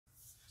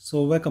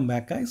So welcome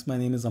back guys, my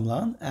name is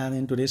Amlan and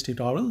in today's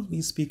tutorial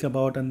we speak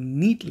about a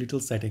neat little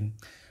setting.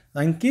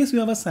 Now in case you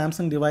have a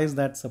Samsung device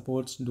that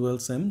supports dual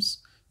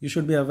SIMs, you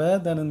should be aware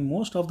that in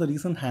most of the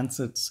recent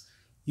handsets,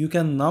 you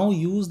can now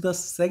use the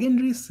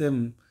secondary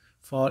SIM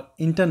for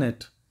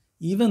internet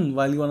even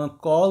while you are on a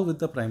call with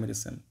the primary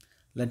SIM.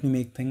 Let me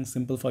make things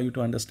simple for you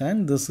to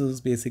understand. This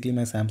is basically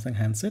my Samsung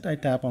handset. I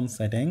tap on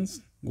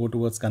settings, go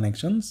towards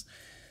connections,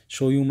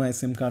 show you my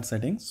SIM card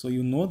settings. So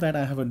you know that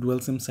I have a dual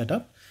SIM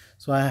setup.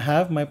 So I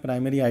have my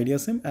primary Idea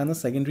SIM and a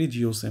secondary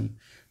Jio SIM.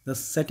 The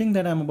setting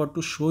that I'm about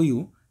to show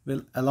you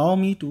will allow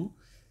me to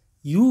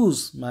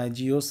use my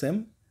Jio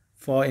SIM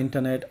for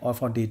internet or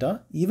for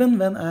data even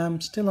when I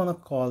am still on a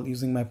call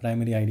using my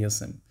primary Idea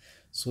SIM.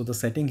 So the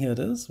setting here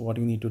is, what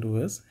you need to do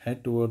is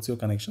head towards your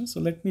connection.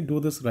 So let me do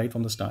this right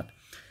from the start.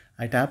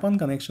 I tap on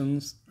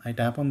connections, I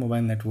tap on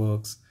mobile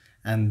networks,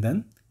 and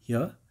then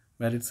here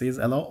where it says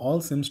allow all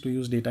SIMs to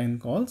use data in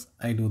calls,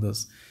 I do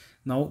this.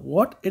 Now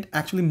what it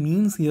actually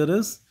means here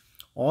is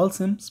all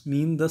SIMs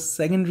mean the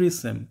secondary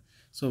SIM.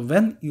 So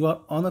when you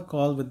are on a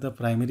call with the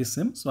primary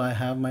SIM, so I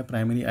have my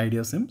primary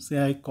Idea SIM,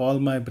 say I call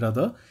my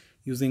brother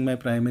using my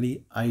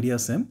primary Idea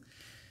SIM.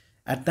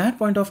 At that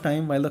point of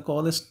time, while the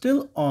call is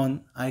still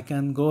on, I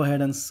can go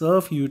ahead and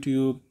surf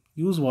YouTube,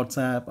 use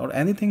WhatsApp or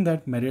anything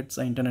that merits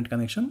an internet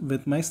connection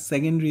with my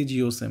secondary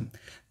Jio SIM.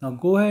 Now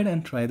go ahead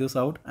and try this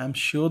out. I'm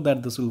sure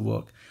that this will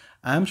work.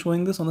 I'm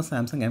showing this on the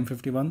Samsung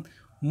M51.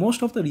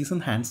 Most of the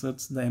recent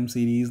handsets, the M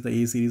series, the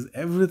A series,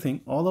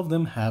 everything, all of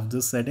them have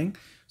this setting.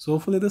 So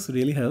hopefully this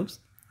really helps.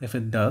 If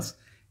it does,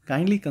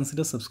 kindly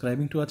consider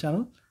subscribing to our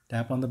channel.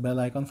 Tap on the bell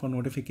icon for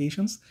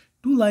notifications.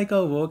 Do like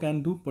our work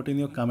and do put in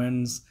your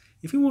comments.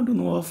 If you want to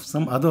know of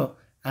some other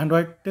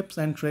Android tips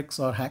and tricks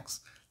or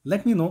hacks,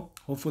 let me know.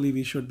 Hopefully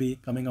we should be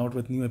coming out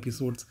with new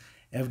episodes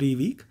every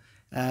week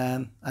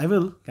and I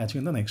will catch you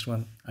in the next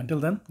one. Until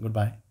then,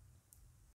 goodbye.